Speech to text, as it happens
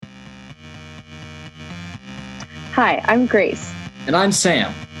Hi, I'm Grace. And I'm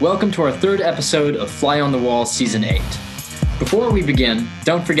Sam. Welcome to our third episode of Fly on the Wall Season 8. Before we begin,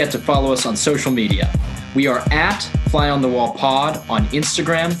 don't forget to follow us on social media. We are at Fly on the Wall Pod on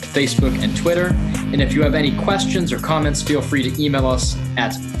Instagram, Facebook, and Twitter. And if you have any questions or comments, feel free to email us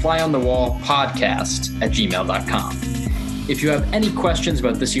at flyonthewallpodcast@gmail.com. If you have any questions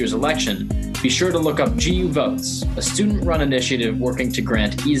about this year's election, be sure to look up GU Votes, a student-run initiative working to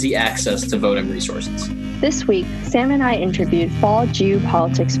grant easy access to voting resources. This week, Sam and I interviewed Fall GU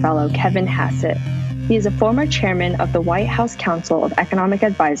Politics fellow Kevin Hassett. He is a former chairman of the White House Council of Economic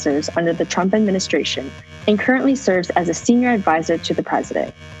Advisors under the Trump administration and currently serves as a senior advisor to the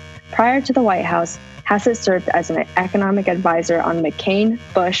president. Prior to the White House, Hassett served as an economic advisor on McCain,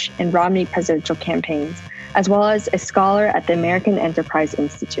 Bush, and Romney presidential campaigns, as well as a scholar at the American Enterprise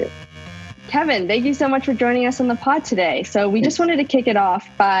Institute. Kevin, thank you so much for joining us on the pod today. So we just wanted to kick it off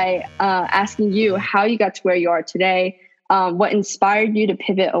by asking you how you got to where you are today, what inspired you to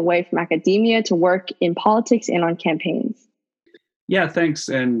pivot away from academia to work in politics and on campaigns. Yeah, thanks.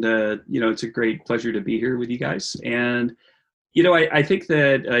 And, it's a great pleasure to be here with you guys. And, I think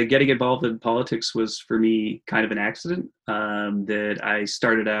that getting involved in politics was for me kind of an accident, that I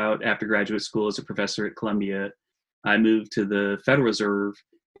started out after graduate school as a professor at Columbia. I moved to the Federal Reserve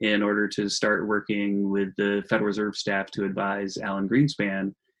in order to start working with the Federal Reserve staff to advise Alan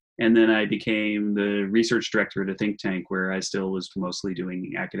Greenspan. And then I became the research director at a think tank where I still was mostly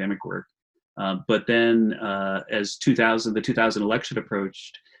doing academic work. But then as the 2000 election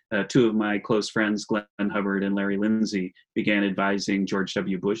approached, two of my close friends, Glenn Hubbard and Larry Lindsay, began advising George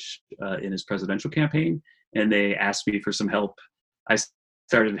W. Bush in his presidential campaign. And they asked me for some help. I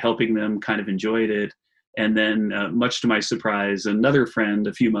started helping them, kind of enjoyed it. And then, much to my surprise, another friend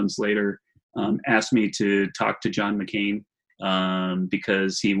a few months later asked me to talk to John McCain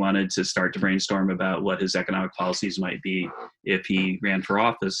because he wanted to start to brainstorm about what his economic policies might be if he ran for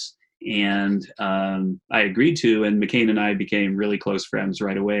office. And I agreed to, and McCain and I became really close friends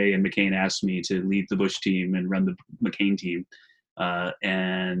right away. And McCain asked me to lead the Bush team and run the McCain team.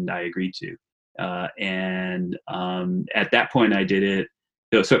 And I agreed to. And at that point, I did it.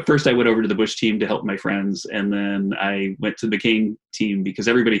 So at first I went over to the Bush team to help my friends, and then I went to the McCain team because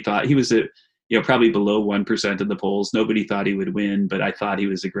everybody thought he was probably below 1% in the polls. Nobody thought he would win, but I thought he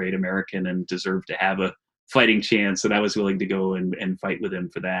was a great American and deserved to have a fighting chance, and I was willing to go and fight with him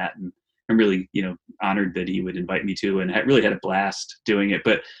for that. And I'm really, honored that he would invite me to, and really had a blast doing it.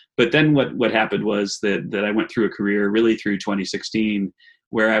 But then what happened was that I went through a career really through 2016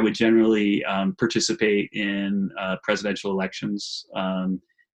 where I would generally participate in presidential elections. And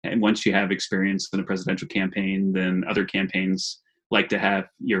once you have experience in a presidential campaign, then other campaigns like to have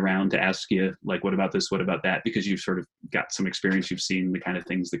you around to ask you, like, what about this, what about that? Because you've sort of got some experience, you've seen the kind of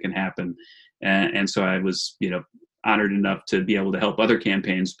things that can happen. And so I was, honored enough to be able to help other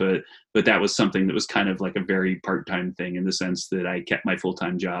campaigns, but that was something that was kind of like a very part-time thing in the sense that I kept my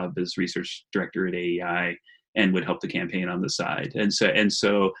full-time job as research director at AEI and would help the campaign on the side. And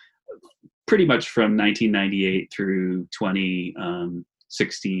so pretty much from 1998 through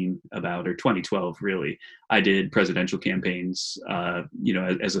 2016 or 2012, really, I did presidential campaigns,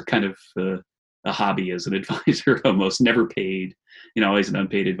 as a kind of a hobby, as an advisor, almost never paid, always an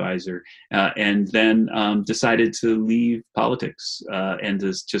unpaid advisor. And then decided to leave politics and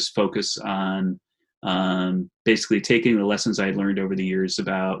to just focus on basically taking the lessons I learned over the years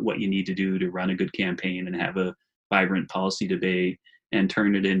about what you need to do to run a good campaign and have a vibrant policy debate and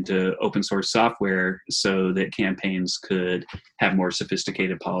turn it into open source software so that campaigns could have more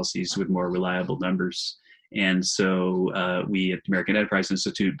sophisticated policies with more reliable numbers. And so we at the American Enterprise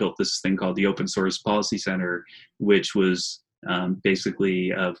Institute built this thing called the Open Source Policy Center, which was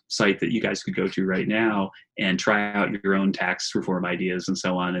basically a site that you guys could go to right now and try out your own tax reform ideas and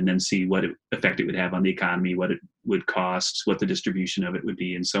so on, and then see what effect it would have on the economy, what it would cost, what the distribution of it would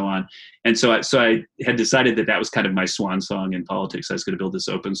be, and so on. And so I had decided that was kind of my swan song in politics. I was going to build this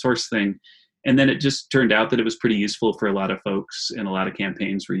open source thing. And then it just turned out that it was pretty useful for a lot of folks, and a lot of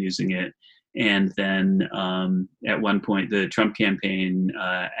campaigns were using it. And then at one point, the Trump campaign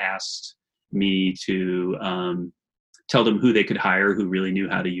asked me to tell them who they could hire who really knew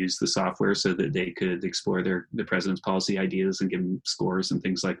how to use the software so that they could explore the president's policy ideas and give them scores and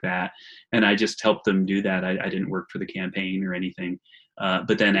things like that. And I just helped them do that. I didn't work for the campaign or anything.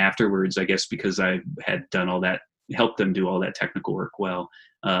 But then afterwards, I guess because I had done all that, helped them do all that technical work well,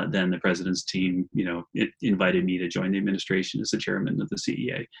 then the president's team, it invited me to join the administration as the chairman of the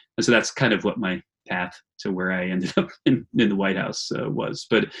CEA. And so that's kind of what my path to where I ended up in the White House was.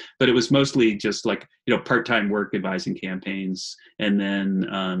 But it was mostly just like, part-time work advising campaigns. And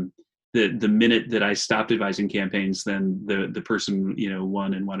then the minute that I stopped advising campaigns, then the person,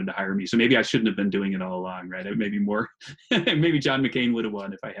 won and wanted to hire me. So maybe I shouldn't have been doing it all along, right? Maybe more, maybe John McCain would have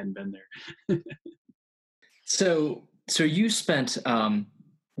won if I hadn't been there. So you spent,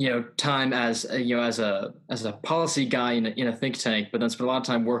 time as a policy guy in a think tank, but then spent a lot of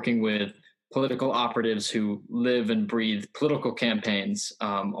time working with political operatives who live and breathe political campaigns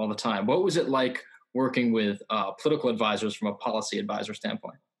all the time. What was it like working with political advisors from a policy advisor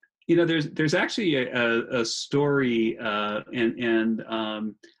standpoint? There's actually a story, and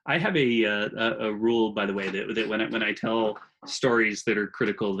I have a rule, by the way, that when I tell stories that are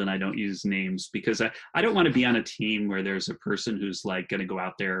critical, then I don't use names, because I don't want to be on a team where there's a person who's like going to go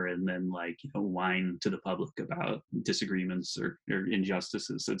out there and then whine to the public about disagreements or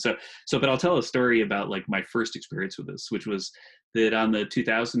injustices. And but I'll tell a story about my first experience with this, which was that on the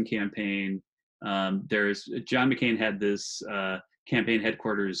 2000 campaign, John McCain had this campaign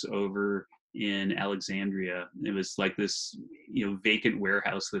headquarters over in Alexandria. It was like this, vacant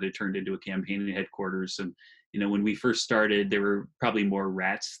warehouse that had turned into a campaign headquarters. And, when we first started, there were probably more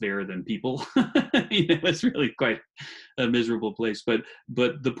rats there than people. It was really quite a miserable place. But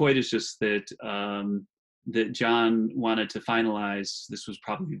the point is just that, that John wanted to finalize, this was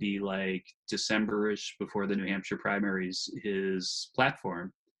probably December-ish before the New Hampshire primaries, his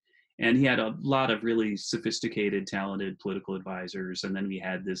platform. And he had a lot of really sophisticated, talented political advisors. And then we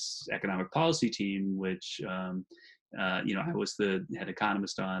had this economic policy team, which, I was the head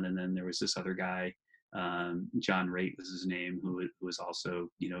economist on. And then there was this other guy, John Raitt was his name, who was also,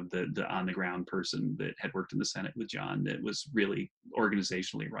 the on the ground person that had worked in the Senate with John, that was really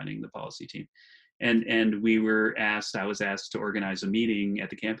organizationally running the policy team. And I was asked to organize a meeting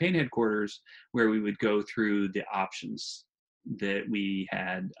at the campaign headquarters where we would go through the options that we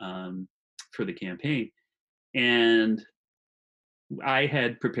had for the campaign. And I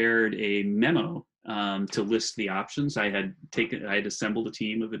had prepared a memo to list the options. I had assembled a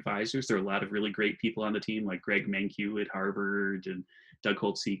team of advisors. There were a lot of really great people on the team, like Greg Mankiw at Harvard and Doug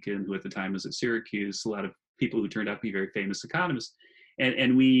Holt-Seakin, who at the time was at Syracuse, a lot of people who turned out to be very famous economists.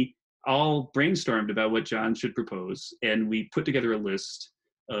 And we all brainstormed about what John should propose. And we put together a list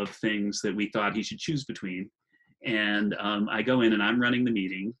of things that we thought he should choose between. And I go in and I'm running the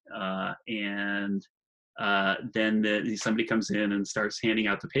meeting, and then somebody comes in and starts handing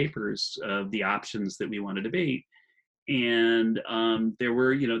out the papers of the options that we want to debate. And there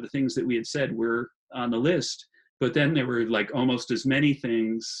were, the things that we had said were on the list, but then there were almost as many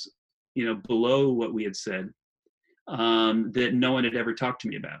things, below what we had said that no one had ever talked to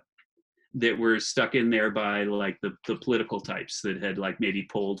me about, that were stuck in there by the political types that had maybe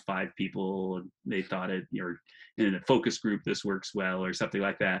polled 5 people and they thought it, or in a focus group, this works well or something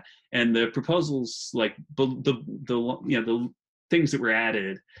like that. And the proposals, the things that were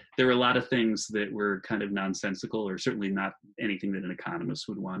added, there were a lot of things that were kind of nonsensical, or certainly not anything that an economist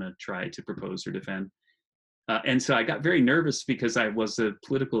would want to try to propose or defend. And so I got very nervous because I was a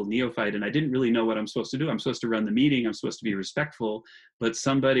political neophyte and I didn't really know what I'm supposed to do. I'm supposed to run the meeting. I'm supposed to be respectful, but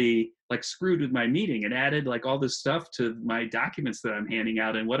somebody screwed with my meeting and added all this stuff to my documents that I'm handing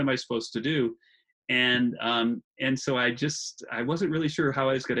out. And what am I supposed to do? And so I wasn't really sure how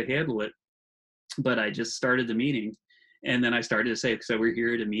I was going to handle it, but I just started the meeting. And then I started to say, so we're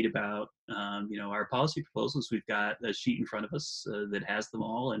here to meet about, our policy proposals. We've got a sheet in front of us that has them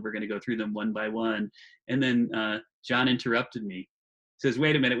all, and we're going to go through them one by one. And then John interrupted me. He says,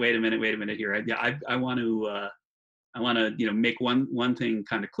 wait a minute here. I want to, make one thing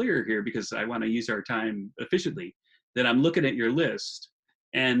kind of clear here, because I want to use our time efficiently, that I'm looking at your list,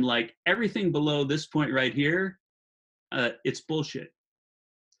 and everything below this point right here, it's bullshit.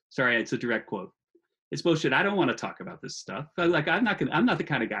 Sorry, it's a direct quote. It's bullshit. I don't want to talk about this stuff. I'm not the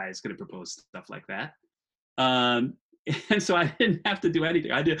kind of guy that's going to propose stuff like that. And so I didn't have to do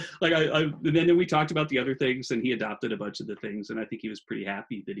anything. I did and then we talked about the other things, and he adopted a bunch of the things, and I think he was pretty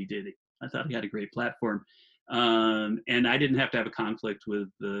happy that he did it. I thought he had a great platform. And I didn't have to have a conflict with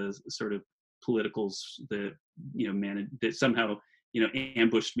the sort of politicals that, managed, that somehow,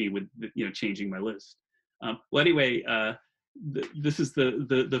 ambushed me with, changing my list. Well, anyway, this is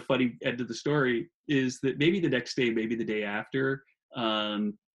the funny end of the story, is that maybe the next day, maybe the day after,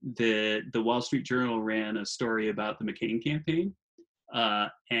 the Wall Street Journal ran a story about the McCain campaign.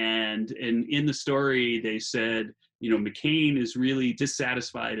 And in the story, they said, McCain is really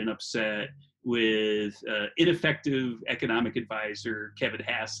dissatisfied and upset with ineffective economic advisor Kevin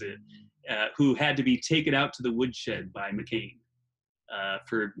Hassett, who had to be taken out to the woodshed by McCain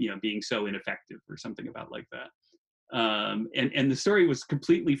for being so ineffective, or something about like that. And the story was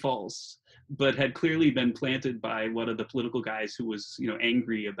completely false. but had clearly been planted by one of the political guys who was,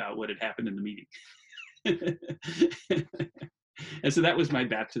 angry about what had happened in the meeting. And so that was my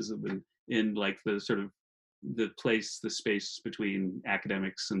baptism in like the sort of the space between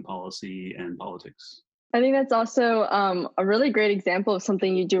academics and policy and politics. I think that's also a really great example of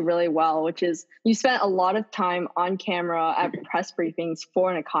something you do really well, which is you spent a lot of time on camera at press briefings for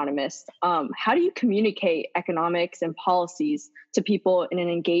an economist. How do you communicate economics and policies to people in an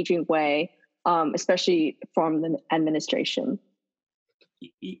engaging way, especially from the administration?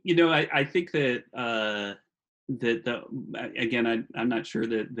 I think that again, I'm not sure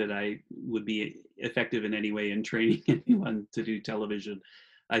that I would be effective in any way in training anyone to do television.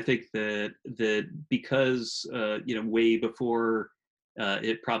 I think that because way before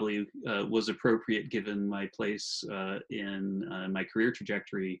it probably was appropriate given my place in my career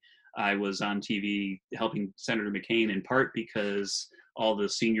trajectory, I was on TV helping Senator McCain in part because all the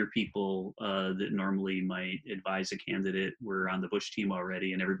senior people that normally might advise a candidate were on the Bush team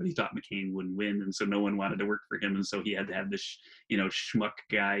already, and everybody thought McCain wouldn't win, and so no one wanted to work for him, and so he had to have this schmuck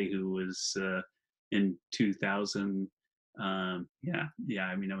guy who was in 2000. I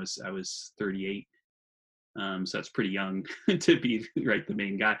mean, I was 38, so that's pretty young to be the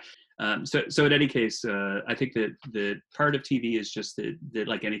main guy. So in any case, I think that part of TV is just that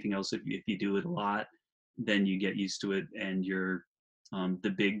like anything else, if you do it a lot, then you get used to it, and you're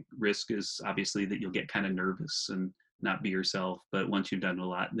the big risk is obviously that you'll get kind of nervous and not be yourself. But once you've done it a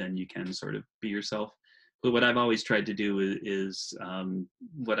lot, then you can sort of be yourself. But what I've always tried to do is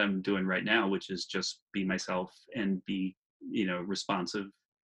what I'm doing right now, which is just be myself and be, responsive,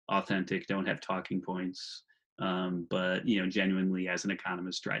 authentic, don't have talking points, but, genuinely as an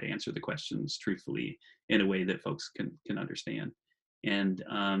economist, try to answer the questions truthfully in a way that folks can understand. And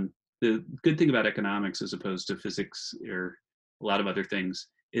the good thing about economics as opposed to physics or a lot of other things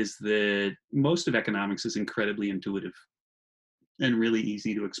is that most of economics is incredibly intuitive and really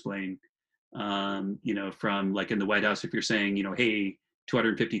easy to explain. From like in the White House, if you're saying, hey,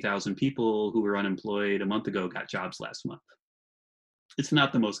 250,000 people who were unemployed a month ago got jobs last month. It's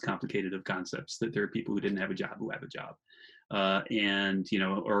not the most complicated of concepts that there are people who didn't have a job who have a job.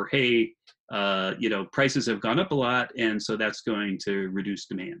 Or hey, prices have gone up a lot, and so that's going to reduce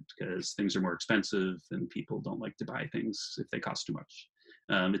demand because things are more expensive and people don't like to buy things if they cost too much.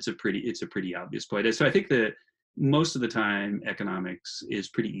 It's a pretty obvious point. So I think that most of the time economics is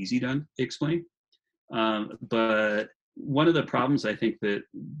pretty easy to explain. But one of the problems I think that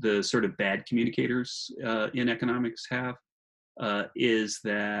the sort of bad communicators in economics have is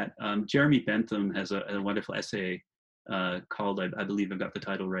that Jeremy Bentham has a wonderful essay called, I believe I've got the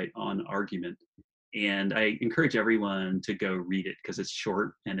title right, On Argument. And I encourage everyone to go read it because it's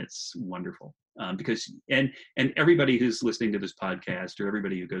short and it's wonderful. Because everybody who's listening to this podcast or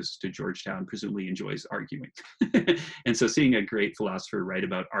everybody who goes to Georgetown presumably enjoys arguing. And so seeing a great philosopher write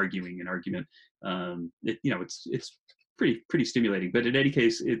about arguing and argument, it's pretty stimulating. But in any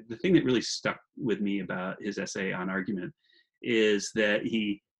case, the thing that really stuck with me about his essay on argument is that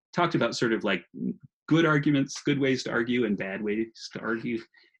he talked about sort of like good arguments, good ways to argue, and bad ways to argue.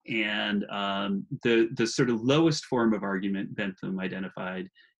 And the sort of lowest form of argument Bentham identified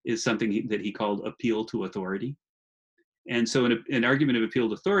is something that he called appeal to authority. And so an argument of appeal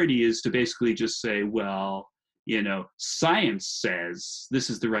to authority is to basically just say, well, science says this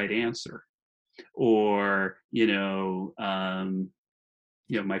is the right answer. Or,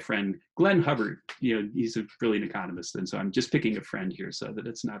 my friend Glenn Hubbard, he's a brilliant economist. And so I'm just picking a friend here so that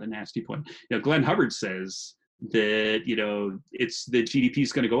it's not a nasty point. Glenn Hubbard says that, it's the GDP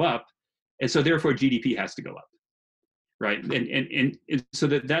is going to go up. And so therefore GDP has to go up. Right. And so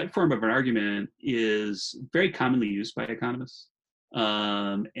that form of an argument is very commonly used by economists.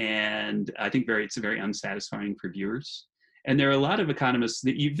 And I think it's very unsatisfying for viewers. And there are a lot of economists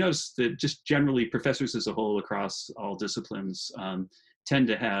that you've noticed that just generally professors as a whole across all disciplines tend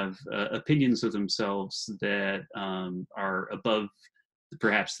to have opinions of themselves that are above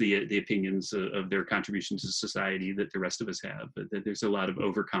perhaps the opinions of their contribution to society that the rest of us have. But there's a lot of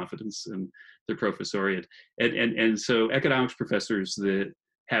overconfidence in the professoriate. And so economics professors that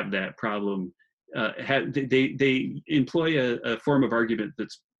have that problem, they employ a form of argument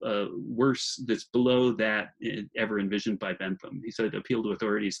that's worse, that's below that ever envisioned by Bentham. He said appeal to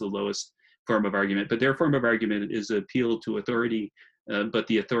authority is the lowest form of argument, but their form of argument is appeal to authority, but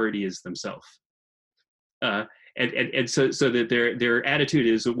the authority is themselves. And so that their attitude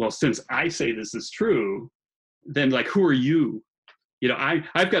is, well, since I say this is true, then like, who are you?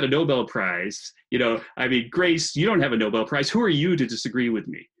 I've got a Nobel Prize. Grace, you don't have a Nobel Prize. Who are you to disagree with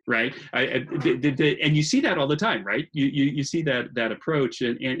me? right? And you see that all the time, right? You see that approach,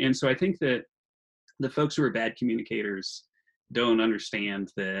 and so I think that the folks who are bad communicators don't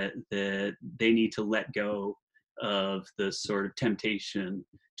understand that they need to let go of the sort of temptation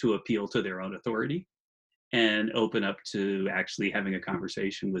to appeal to their own authority and open up to actually having a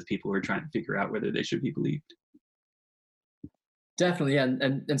conversation with people who are trying to figure out whether they should be believed. Definitely, yeah.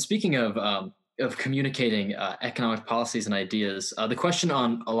 And speaking of communicating economic policies and ideas, the question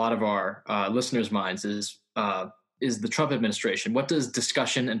on a lot of our listeners' minds is the Trump administration. What does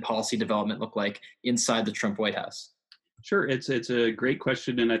discussion and policy development look like inside the Trump White House? Sure, it's a great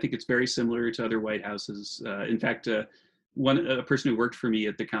question, and I think it's very similar to other White Houses. In fact, a person who worked for me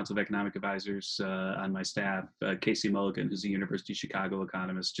at the Council of Economic Advisors on my staff, Casey Mulligan, who's a University of Chicago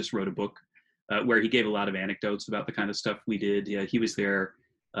economist, just wrote a book where he gave a lot of anecdotes about the kind of stuff we did. Yeah, he was there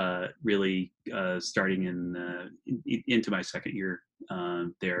really starting into my second year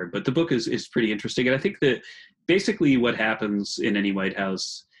there. But the book is pretty interesting, and I think that basically what happens in any White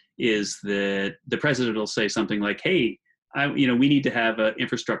House is that the president will say something like, "Hey, we need to have an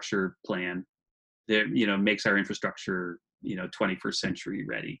infrastructure plan that makes our infrastructure 21st century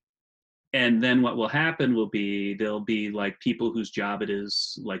ready." And then what will happen will be there'll be like people whose job it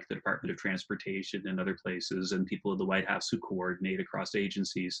is, like the Department of Transportation and other places, and people at the White House who coordinate across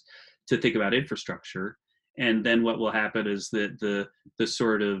agencies to think about infrastructure. And then what will happen is that the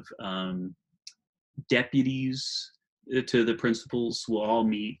sort of deputies to the principals will all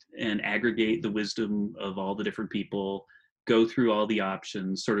meet and aggregate the wisdom of all the different people, go through all the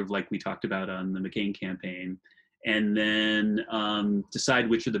options, sort of like we talked about on the McCain campaign, and then decide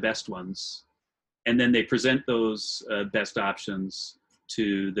which are the best ones. And then they present those best options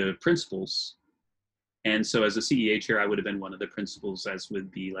to the principals. And so as a CEA chair, I would have been one of the principals, as would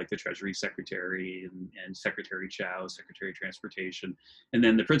be like the Treasury Secretary and Secretary Chow, Secretary of Transportation. And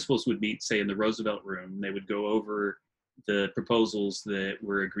then the principals would meet, say, in the Roosevelt Room. They would go over the proposals that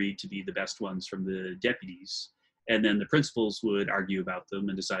were agreed to be the best ones from the deputies. And then the principals would argue about them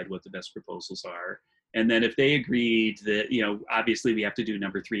and decide what the best proposals are. And then if they agreed that, obviously we have to do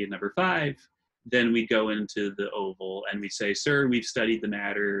number 3 and number 5, then we'd go into the Oval and we'd say, "Sir, we've studied the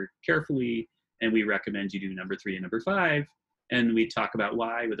matter carefully, and we recommend you do number 3 and number 5. And we'd talk about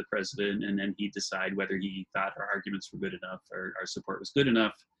why with the president, and then he'd decide whether he thought our arguments were good enough or our support was good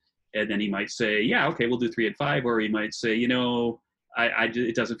enough. And then he might say, "Yeah, okay, we'll do 3 and 5. Or he might say,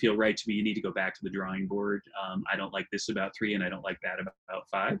 it doesn't feel right to me. You need to go back to the drawing board. I don't like this about 3, and I don't like that about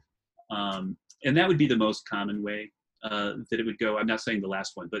 5. And that would be the most common way that it would go. I'm not saying the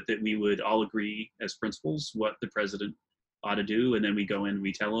last one, but that we would all agree as principals what the president ought to do, and then we go in and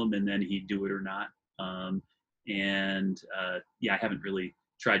we tell him, and then he'd do it or not. I haven't really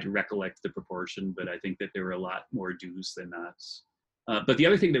tried to recollect the proportion, but I think that there were a lot more do's than nots. But the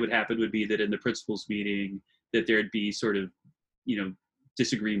other thing that would happen would be that in the principals meeting, that there'd be sort of,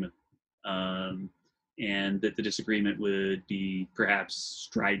 disagreement, and that the disagreement would be perhaps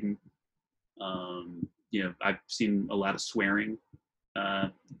strident. I've seen a lot of swearing,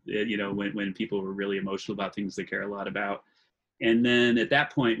 when people were really emotional about things they care a lot about. And then at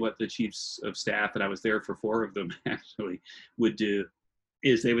that point, what the chiefs of staff, and I was there for 4 of them actually, would do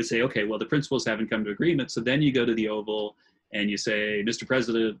is they would say, "Okay, well, the principals haven't come to agreement." So then you go to the Oval and you say, "Mr.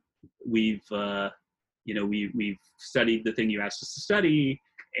 President, we've studied the thing you asked us to study,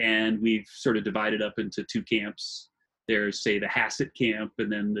 and we've sort of divided up into 2 camps. There's, say, the Hassett camp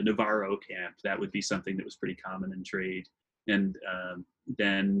and then the Navarro camp." That would be something that was pretty common in trade. And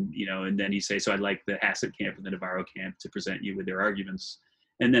then you say, "So I'd like the Hassett camp and the Navarro camp to present you with their arguments."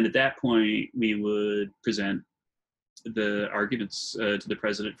 And then at that point, we would present the arguments to the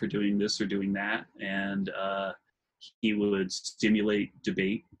president for doing this or doing that. And he would stimulate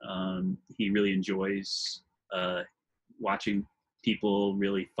debate. He really enjoys watching people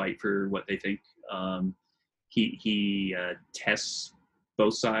really fight for what they think. He tests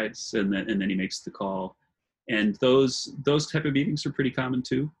both sides, and then he makes the call. And those type of meetings are pretty common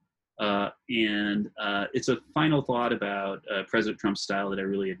too. It's a final thought about President Trump's style that I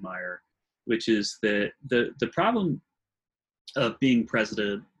really admire, which is that the problem of being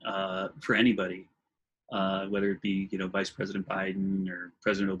president for anybody, whether it be Vice President Biden or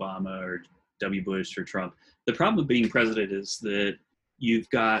President Obama or W. Bush or Trump, the problem of being president is that you've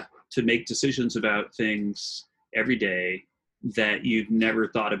got to make decisions about things every day that you've never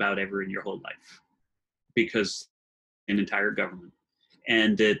thought about ever in your whole life, because an entire government,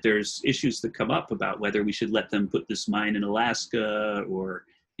 and that there's issues that come up about whether we should let them put this mine in Alaska or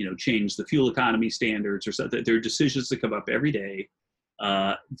change the fuel economy standards or something. There are decisions that come up every day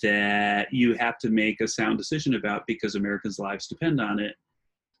that you have to make a sound decision about because Americans' lives depend on it.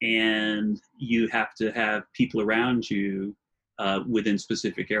 and you have to have people around you within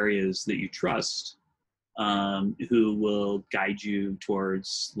specific areas that you trust, who will guide you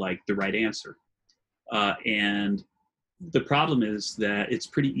towards like the right answer. And the problem is that it's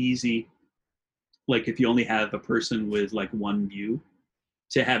pretty easy, like if you only have a person with like one view,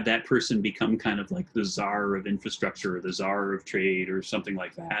 to have that person become kind of like the czar of infrastructure or the czar of trade or something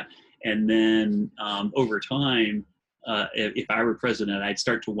like that. And then over time, if I were president, I'd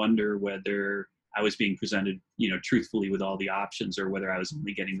start to wonder whether I was being presented, truthfully with all the options, or whether I was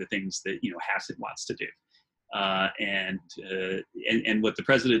only getting the things that, Hassett wants to do. And what the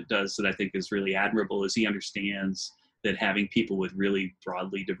president does that I think is really admirable is he understands that having people with really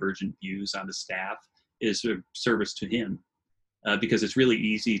broadly divergent views on the staff is a service to him. Because it's really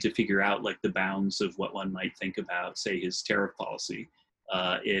easy to figure out like the bounds of what one might think about, say, his tariff policy.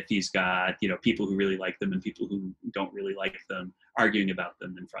 If he's got, people who really like them and people who don't really like them arguing about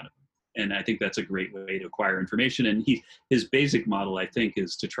them in front of him. And I think that's a great way to acquire information. And his basic model, I think,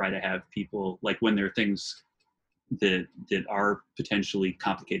 is to try to have people, like when there are things that are potentially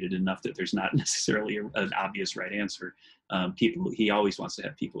complicated enough that there's not necessarily an obvious right answer, he always wants to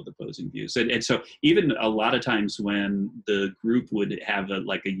have people with opposing views. And so even a lot of times when the group would have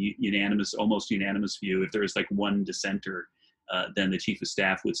almost unanimous view, if there was like one dissenter, then the chief of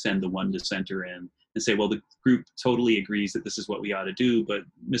staff would send the one dissenter in and say, well, the group totally agrees that this is what we ought to do, but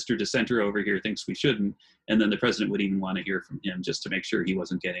Mr. Dissenter over here thinks we shouldn't. And then the president would even want to hear from him just to make sure he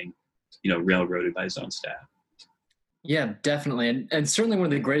wasn't getting, railroaded by his own staff. Yeah, definitely. And certainly one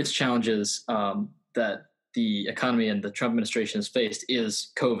of the greatest challenges that the economy and the Trump administration has faced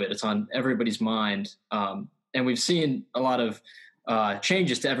is COVID. It's on everybody's mind. And we've seen a lot of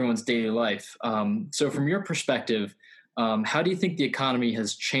changes to everyone's daily life. So from your perspective, how do you think the economy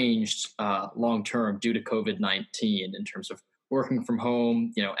has changed long-term due to COVID-19 in terms of working from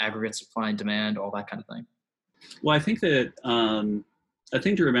home, aggregate supply and demand, all that kind of thing? Well, I think that a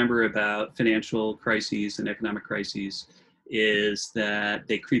thing to remember about financial crises and economic crises is that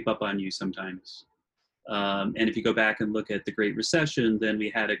they creep up on you sometimes. And if you go back and look at the Great Recession, then we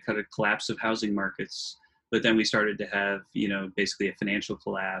had a kind of collapse of housing markets, but then we started to have, basically a financial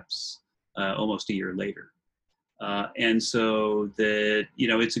collapse almost a year later. And so that,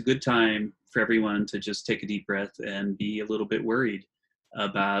 it's a good time for everyone to just take a deep breath and be a little bit worried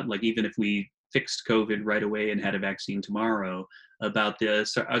about, like, even if we fixed COVID right away and had a vaccine tomorrow, about the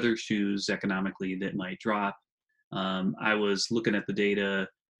other shoes economically that might drop. I was looking at the data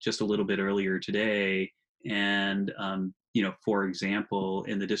just a little bit earlier today, and for example,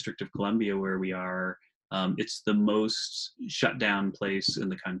 in the District of Columbia where we are, it's the most shut down place in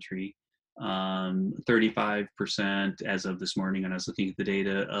the country. 35% as of this morning, and I was looking at the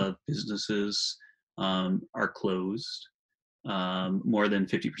data, of businesses are closed. More than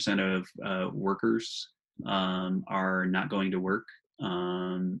 50% of workers are not going to work.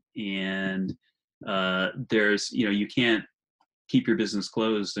 And there's, you can't keep your business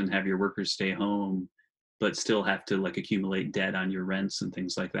closed and have your workers stay home, but still have to like accumulate debt on your rents and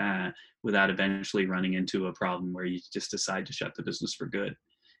things like that without eventually running into a problem where you just decide to shut the business for good.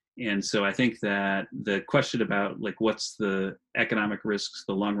 And so I think that the question about like what's the economic risks,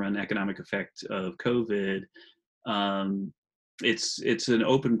 the long run economic effect of COVID, it's an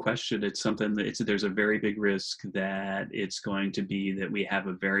open question. It's something that there's a very big risk that it's going to be that we have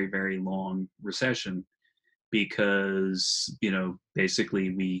a very, very long recession because, basically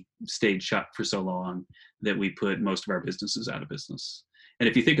we stayed shut for so long that we put most of our businesses out of business. And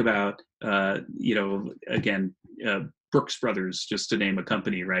if you think about, again, Brooks Brothers, just to name a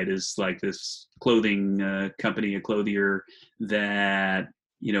company, right, is like this clothing company, a clothier that,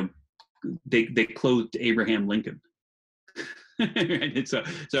 they clothed Abraham Lincoln. Right? And so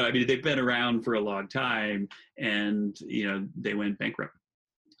I mean, they've been around for a long time, and they went bankrupt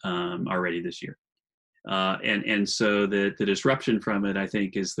already this year, and so the disruption from it, I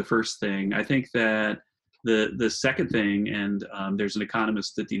think, is the first thing. I think that the second thing, and there's an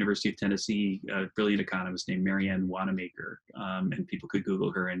economist at the University of Tennessee, a brilliant economist named Marianne Wanamaker, and people could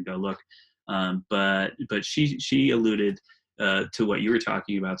Google her and go look, but she alluded to what you were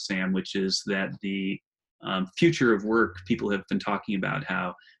talking about, Sam, which is that the future of work, people have been talking about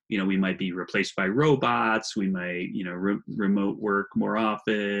how, we might be replaced by robots, we might, remote work more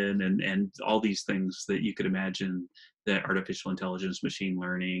often, and all these things that you could imagine that artificial intelligence, machine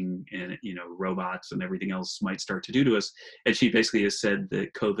learning, and, robots and everything else might start to do to us. And she basically has said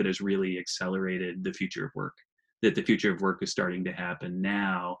that COVID has really accelerated the future of work, that the future of work is starting to happen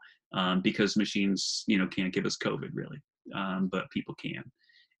now because machines, can't give us COVID really, but people can.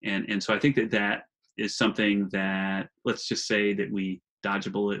 And so I think that is something that, let's just say that we dodge a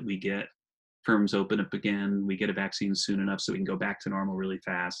bullet, we get firms open up again, we get a vaccine soon enough so we can go back to normal really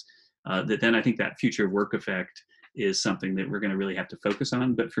fast, then I think that future of work effect is something that we're going to really have to focus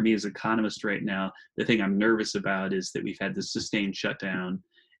on. But for me as an economist right now, the thing I'm nervous about is that we've had this sustained shutdown,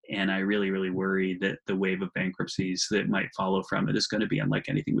 and I really, really worry that the wave of bankruptcies that might follow from it is going to be unlike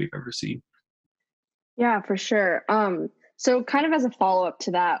anything we've ever seen. Yeah, for sure. So kind of as a follow-up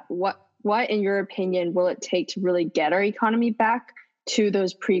to that, what in your opinion will it take to really get our economy back to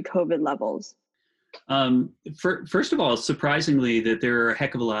those pre-COVID levels? First of all, surprisingly, that there are a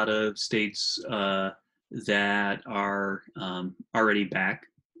heck of a lot of states that are already back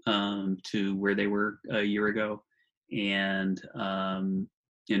to where they were a year ago, and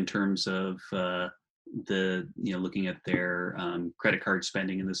in terms of looking at their credit card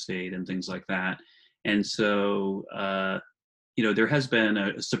spending in the state and things like that. And so there has been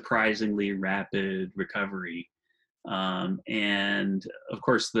a surprisingly rapid recovery. And of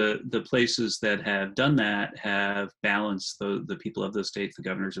course, the places that have done that have balanced the people of those states, the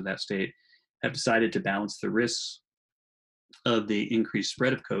governors of that state, have decided to balance the risks of the increased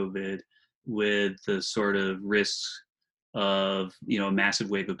spread of COVID with the sort of risks of a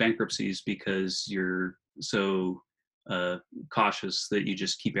massive wave of bankruptcies, because you're so cautious that you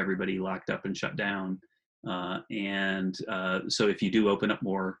just keep everybody locked up and shut down. So if you do open up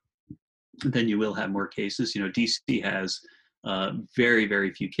more, then you will have more cases. DC has very,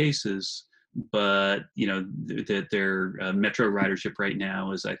 very few cases, but that their metro ridership right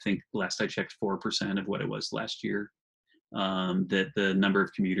now is, I think last I checked, 4% of what it was last year. That the number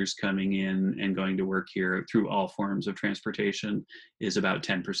of commuters coming in and going to work here through all forms of transportation is about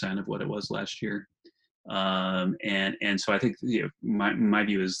 10% of what it was last year. And so I think my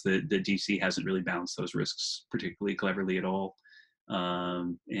view is that DC hasn't really balanced those risks particularly cleverly at all.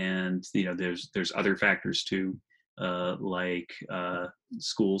 And there's other factors too, like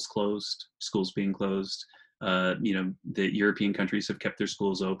schools being closed. The European countries have kept their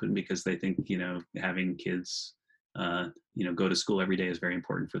schools open because they think having kids go to school every day is very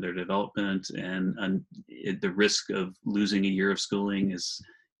important for their development, and the risk of losing a year of schooling is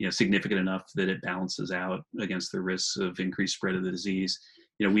significant enough that it balances out against the risks of increased spread of the disease.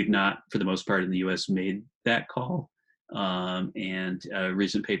 We've not, for the most part in the U.S., made that call. And a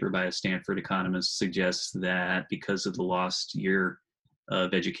recent paper by a Stanford economist suggests that because of the lost year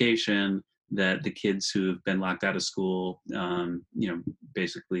of education, that the kids who have been locked out of school,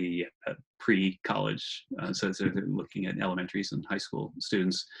 basically pre-college, so they're looking at elementaries and high school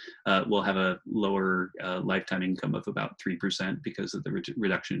students, will have a lower lifetime income of about 3% because of the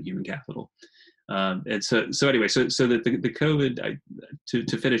reduction in human capital. And so anyway, so that the COVID,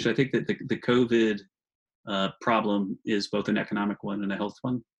 to finish, I think that the COVID problem is both an economic one and a health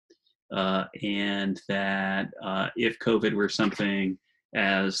one, and that if COVID were something,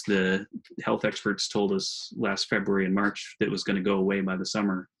 as the health experts told us last February and March, that was going to go away by the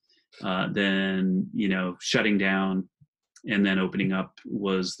summer, then shutting down and then opening up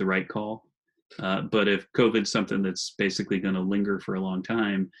was the right call. But if COVID's something that's basically going to linger for a long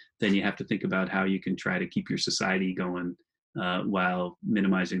time, then you have to think about how you can try to keep your society going while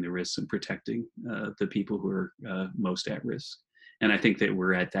minimizing the risks and protecting the people who are most at risk. And I think that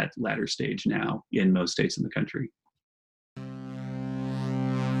we're at that latter stage now in most states in the country.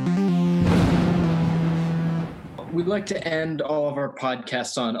 We'd like to end all of our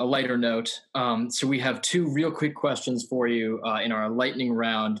podcasts on a lighter note. So we have two real quick questions for you in our lightning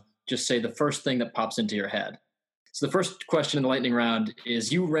round. Just say the first thing that pops into your head. So the first question in the lightning round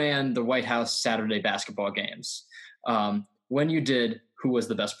is, you ran the White House Saturday basketball games. When you did, who was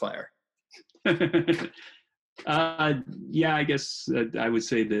the best player? Yeah, I guess I would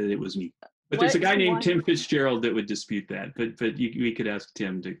say that it was me. But there's a guy named Tim Fitzgerald that would dispute that. But we could ask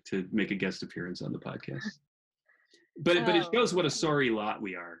Tim to make a guest appearance on the podcast. But it shows what a sorry lot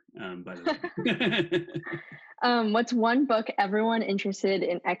we are, by the way. What's one book everyone interested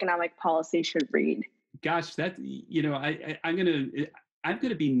in economic policy should read? Gosh, that I'm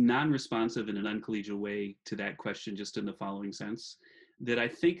gonna be non-responsive in an uncollegial way to that question, just in the following sense, that I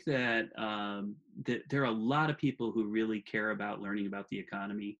think that that there are a lot of people who really care about learning about the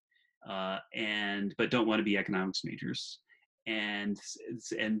economy, but don't want to be economics majors. And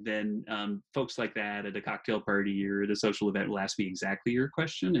then folks like that at a cocktail party or at a social event will ask me exactly your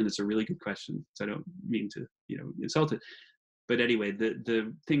question, and it's a really good question, so I don't mean to insult it. But anyway,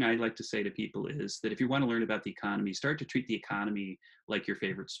 the thing I like to say to people is that if you want to learn about the economy, start to treat the economy like your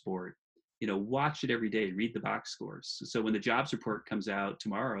favorite sport. Watch it every day, read the box scores. So when the jobs report comes out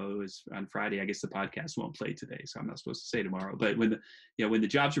tomorrow, is on Friday, I guess the podcast won't play today, so I'm not supposed to say tomorrow. But when the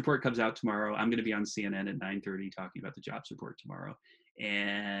jobs report comes out tomorrow, I'm going to be on CNN at 9:30 talking about the jobs report tomorrow.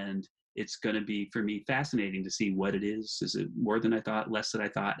 And it's going to be, for me, fascinating to see what it is. Is it more than I thought, less than I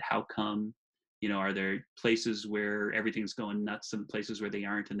thought? How come? Are there places where everything's going nuts and places where they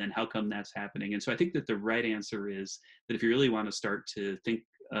aren't? And then how come that's happening? And so I think that the right answer is that if you really want to start to think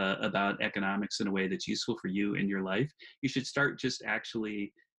about economics in a way that's useful for you in your life, you should start just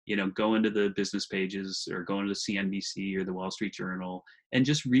actually, go into the business pages or go into the CNBC or the Wall Street Journal and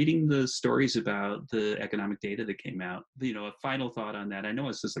just reading the stories about the economic data that came out. A final thought on that. I know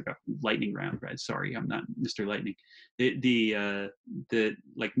it's just like a lightning round, right? Sorry, I'm not Mr. Lightning. The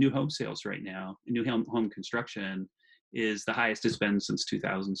like new home sales right now, new home construction is the highest it's been since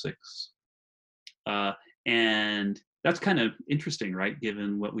 2006. And that's kind of interesting, right?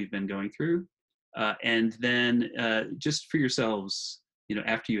 Given what we've been going through. And then just for yourselves,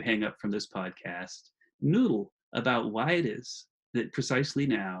 after you hang up from this podcast, noodle about why it is that precisely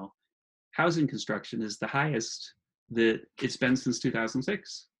now housing construction is the highest that it's been since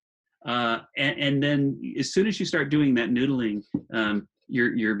 2006. And then as soon as you start doing that noodling,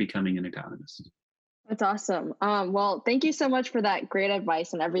 you're becoming an economist. That's awesome. Well, thank you so much for that great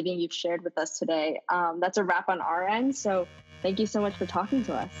advice and everything you've shared with us today. That's a wrap on our end. So thank you so much for talking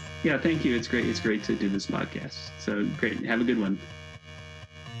to us. Yeah, thank you. It's great. It's great to do this podcast. So great. Have a good one.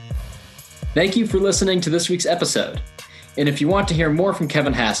 Thank you for listening to this week's episode. And if you want to hear more from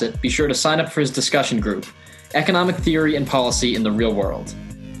Kevin Hassett, be sure to sign up for his discussion group, Economic Theory and Policy in the Real World,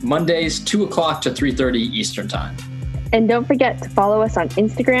 Mondays, 2 o'clock to 3:30 Eastern Time. And don't forget to follow us on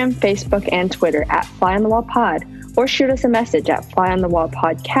Instagram, Facebook, and Twitter at Fly on the Wall Pod, or shoot us a message at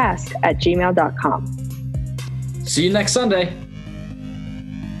flyonthewallpodcast@gmail.com. See you next Sunday.